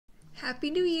Happy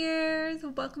New Year!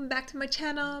 Welcome back to my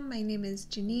channel. My name is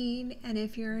Janine, and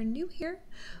if you're new here,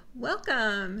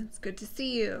 welcome! It's good to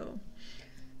see you.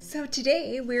 So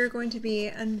today we're going to be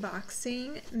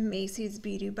unboxing Macy's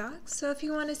beauty box. So if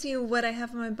you want to see what I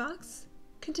have in my box,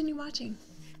 continue watching.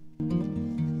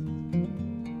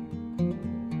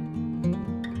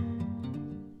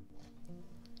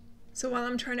 So while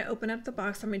I'm trying to open up the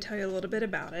box, let me tell you a little bit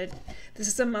about it. This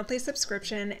is a monthly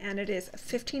subscription and it is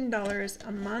 $15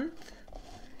 a month,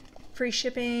 free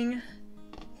shipping,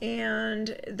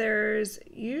 and there's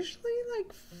usually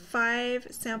like 5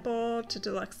 sample to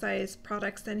deluxe size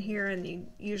products in here, and you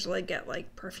usually get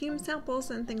like perfume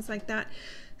samples and things like that.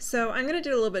 So I'm going to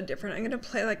do a little bit different. I'm going to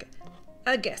play like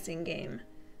a guessing game.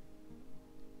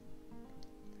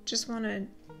 Just want to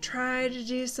try to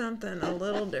do something a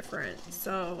little different.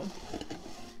 So,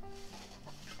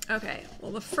 okay,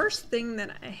 well, the first thing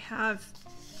that I have,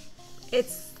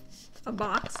 it's a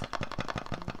box.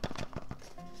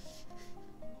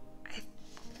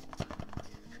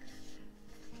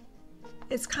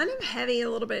 It's kind of heavy a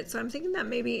little bit, so I'm thinking that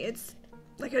maybe it's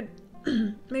like a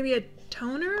maybe a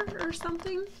toner or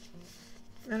something.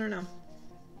 I don't know.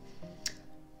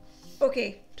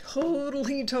 Okay,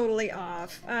 totally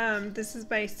off. This is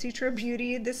by Sutra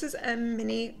Beauty. This is a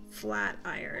mini flat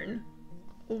iron.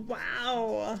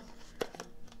 Wow,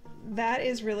 that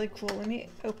is really cool. Let me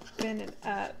open it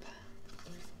up.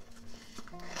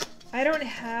 I don't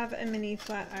have a mini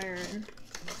flat iron,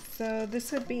 so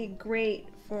this would be great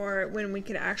for when we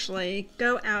could actually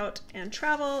go out and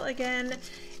travel again,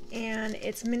 and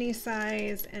it's mini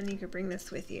size and you could bring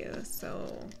this with you.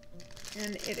 So,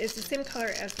 and it is the same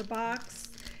color as the box.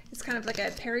 It's kind of like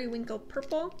a periwinkle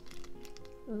purple.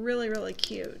 Really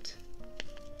cute.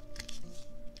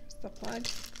 There's the plug.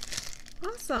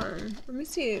 Awesome. Let me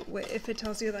see if it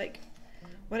tells you like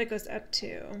what it goes up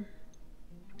to.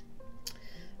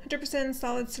 100%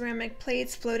 solid ceramic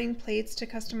plates, floating plates to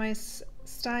customize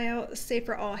style, safe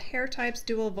for all hair types,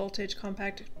 dual voltage,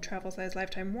 compact, travel size,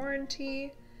 lifetime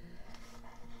warranty.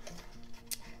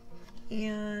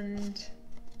 And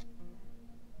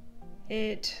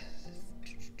it's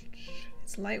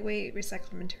lightweight,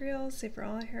 recycled materials, safe for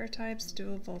all hair types,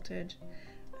 dual voltage.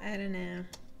 I don't know.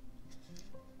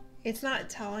 It's not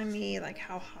telling me like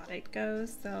how hot it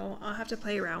goes, so I'll have to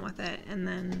play around with it and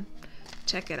then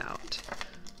check it out.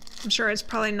 I'm sure it's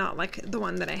probably not like the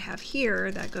one that I have here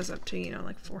that goes up to, you know,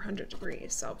 like 400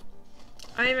 degrees. So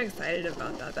I'm excited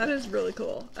about that. That is really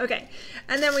cool. Okay,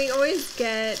 and then we always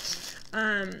get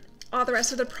all the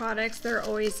rest of the products. They're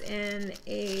always in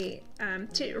a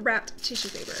wrapped tissue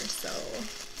paper. So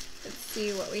let's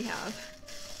see what we have.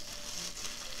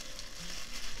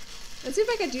 Let's see if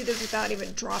I can do this without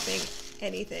even dropping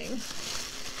anything.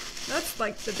 That's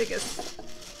like the biggest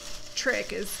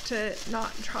trick, is to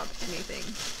not drop anything.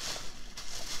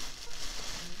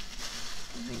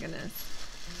 Oh my goodness.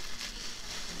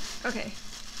 Okay.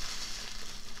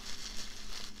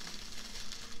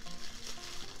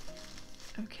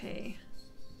 Okay.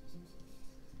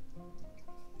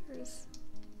 It's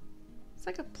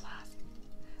like a plastic.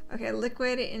 Okay,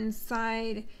 liquid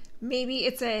inside. Maybe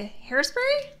it's a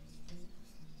hairspray?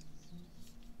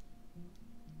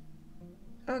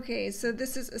 Okay, so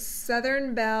this is a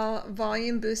Southern Belle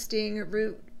volume boosting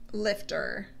root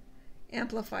lifter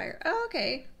amplifier. Oh,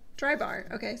 okay. Dry bar.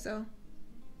 Okay, so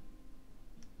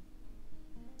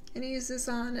and you use this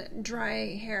on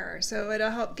dry hair, so it'll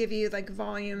help give you like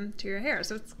volume to your hair.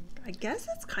 So it's, I guess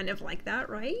it's kind of like that,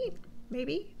 right?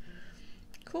 Maybe.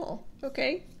 Cool.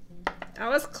 Okay, that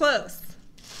was close.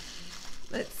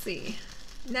 Let's see.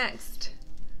 Next,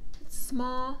 it's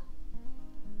small.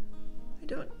 I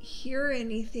don't hear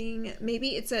anything. Maybe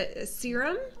it's a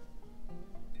serum.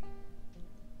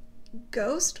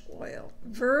 Ghost oil.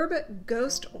 Verb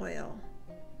ghost oil.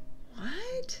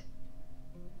 What?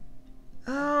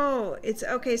 Oh, it's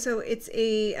okay. So it's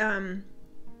a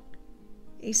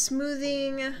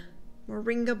smoothing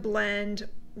moringa blend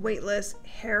weightless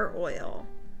hair oil.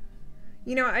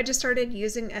 You know, I just started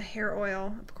using a hair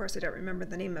oil. Of course, I don't remember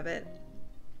the name of it.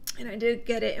 And I did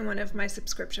get it in one of my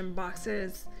subscription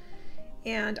boxes.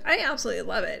 And I absolutely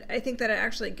love it. I think that it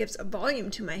actually gives a volume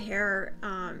to my hair,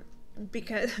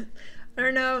 because I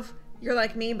don't know if you're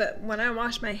like me, but when I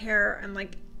wash my hair, I'm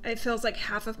like, it feels like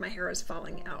half of my hair is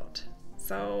falling out.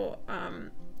 So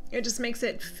it just makes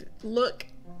it look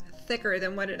thicker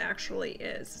than what it actually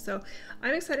is. So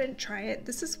I'm excited to try it.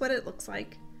 This is what it looks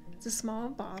like. It's a small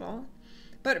bottle,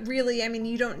 but really, I mean,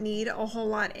 you don't need a whole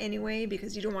lot anyway,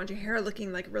 because you don't want your hair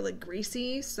looking like really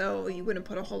greasy, so you wouldn't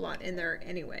put a whole lot in there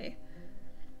anyway.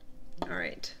 All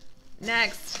right,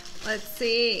 next, let's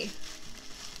see.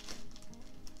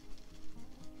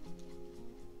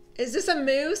 Is this a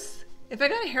mousse? If I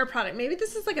got a hair product, maybe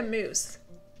this is like a mousse.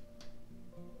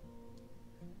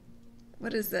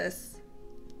 What is this?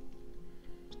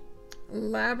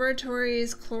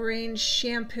 Laboratories chlorine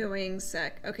shampooing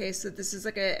sec. Okay, so this is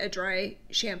like a dry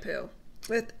shampoo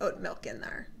with oat milk in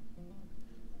there.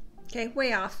 Okay,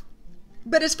 way off.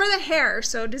 But it's for the hair,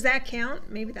 so does that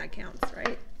count? Maybe that counts,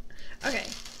 right? Okay.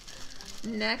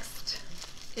 Next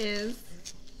is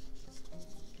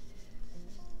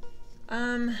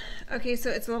okay, so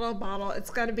it's a little bottle. It's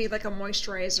got to be like a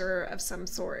moisturizer of some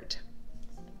sort.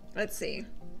 Let's see.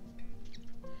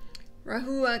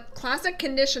 Rahua Classic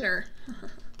Conditioner.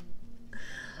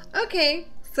 Okay,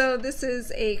 so this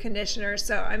is a conditioner,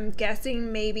 so I'm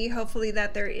guessing maybe hopefully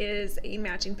that there is a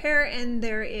matching pair and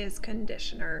there is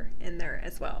conditioner in there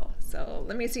as well. So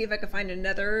let me see if I can find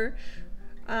another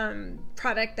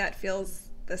product that feels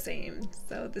the same.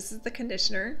 So this is the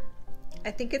conditioner.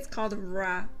 I think it's called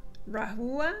Rahua.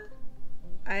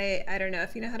 I don't know.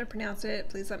 If you know how to pronounce it,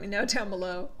 please let me know down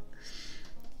below.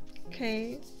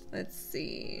 Okay, let's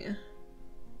see.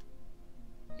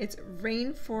 It's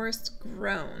rainforest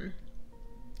grown.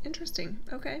 Interesting.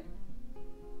 Okay.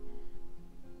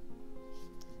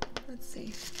 Let's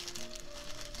see.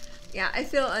 Yeah, I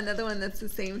feel another one that's the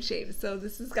same shape. So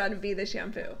this has got to be the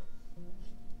shampoo.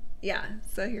 Yeah,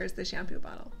 so here's the shampoo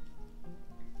bottle.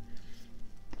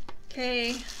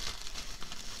 Okay.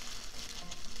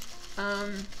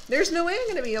 There's no way I'm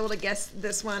going to be able to guess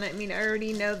this one. I mean, I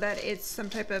already know that it's some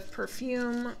type of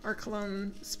perfume or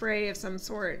cologne spray of some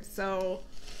sort. So,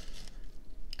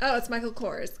 oh, it's Michael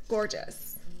Kors.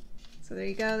 Gorgeous. So there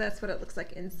you go. That's what it looks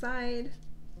like inside.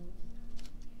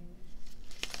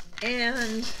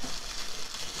 And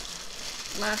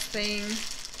last thing,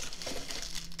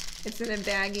 it's in a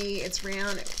baggie. It's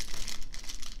round.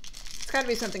 It's got to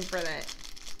be something for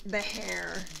the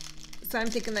hair. So I'm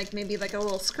thinking like maybe like a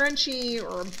little scrunchie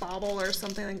or a bobble or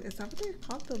something like this. Is that what they're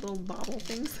called? The little bobble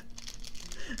things?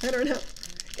 I don't know.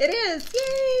 It is!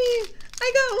 Yay!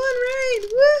 I got one right!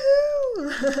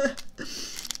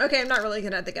 Woohoo! Okay, I'm not really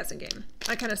good at the guessing game.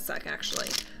 I kind of suck actually.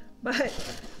 But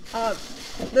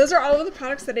those are all of the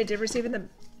products that I did receive in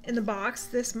the box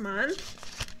this month.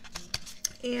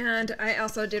 And I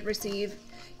also did receive,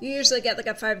 you usually get like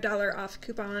a $5 off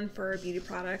coupon for beauty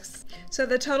products. So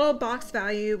the total box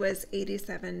value was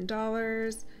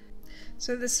 $87.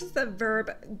 So this is the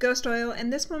Verb Ghost Oil,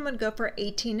 and this one would go for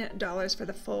 $18 for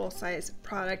the full size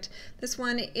product. This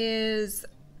one is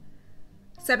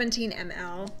 17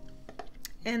 ml.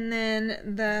 And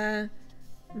then the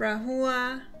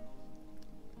Rahua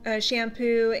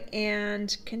shampoo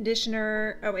and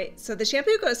conditioner. Oh wait, so the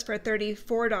shampoo goes for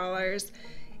 $34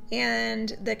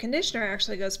 and the conditioner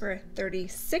actually goes for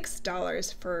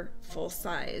 $36 for full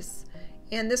size.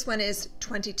 And this one is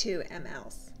 22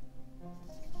 mLs.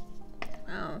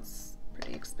 Wow, it's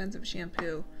pretty expensive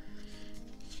shampoo.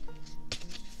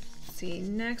 Let's see,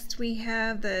 next we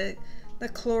have the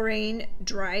chlorine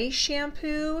dry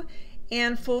shampoo,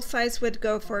 and full size would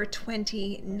go for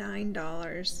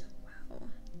 $29. Wow.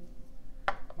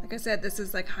 Like I said, this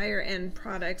is like higher end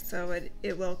product, so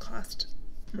it will cost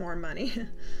more money.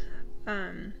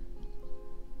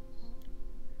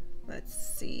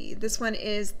 Let's see. This one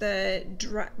is the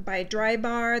by Dry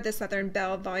Bar, the Southern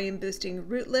Belle Volume Boosting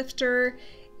Root Lifter,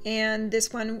 and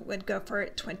this one would go for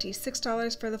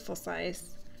 $26 for the full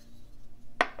size.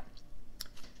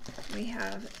 We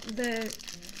have the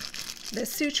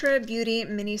Sutra Beauty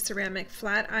Mini Ceramic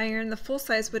Flat Iron. The full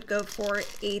size would go for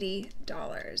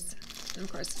 $80. And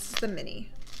of course, this is the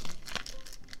mini.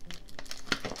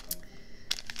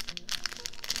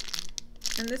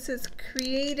 And this is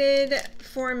created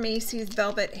for Macy's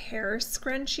Velvet Hair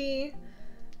Scrunchie.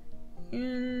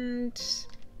 And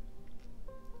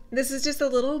this is just a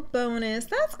little bonus.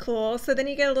 That's cool. So then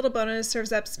you get a little bonus,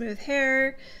 serves up smooth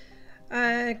hair.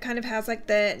 Kind of has like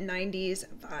the 90s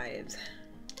vibes.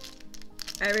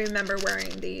 I remember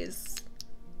wearing these.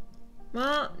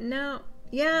 Well, no,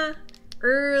 yeah,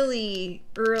 early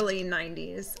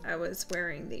 90s I was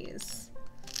wearing these.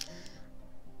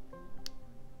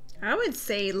 I would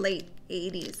say late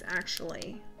 80s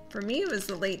actually. For me it was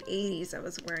the late 80s I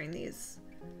was wearing these.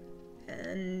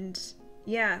 And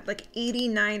yeah, like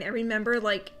 89, I remember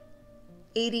like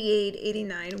 88,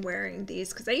 89 wearing these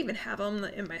because I even have them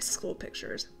in my school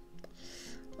pictures.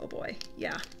 Oh boy,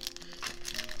 yeah.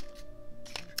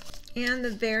 And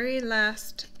the very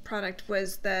last product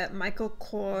was the Michael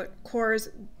Kors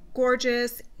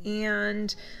Gorgeous,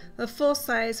 and the full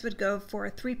size would go for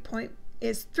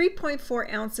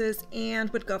 3.4 ounces and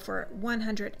would go for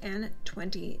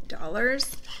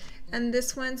 $120. And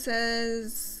this one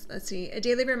says, let's see, a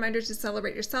daily reminder to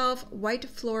celebrate yourself, white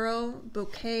floral,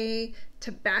 bouquet,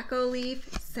 tobacco leaf,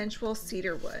 sensual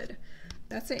cedar wood.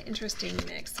 That's an interesting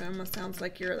mix. It almost sounds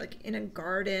like you're like in a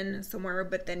garden somewhere,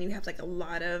 but then you have like a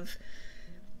lot of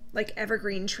like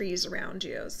evergreen trees around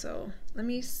you. So let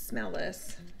me smell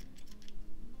this.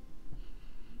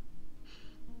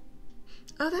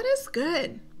 Oh, that is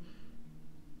good.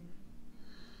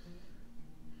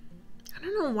 I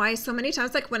don't know why so many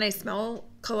times, like when I smell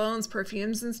colognes,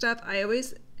 perfumes and stuff, I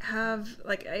always have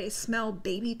like, I smell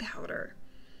baby powder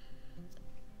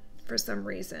for some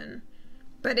reason.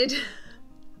 But it,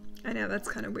 I know that's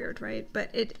kind of weird, right?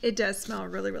 But it does smell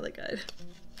really, really good.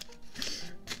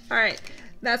 All right.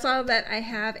 That's all that I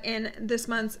have in this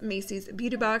month's Macy's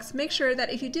Beauty Box. Make sure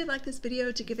that if you did like this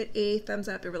video to give it a thumbs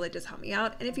up. It really does help me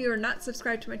out. And if you are not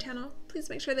subscribed to my channel, please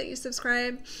make sure that you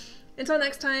subscribe. Until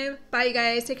next time, bye you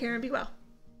guys. Take care and be well.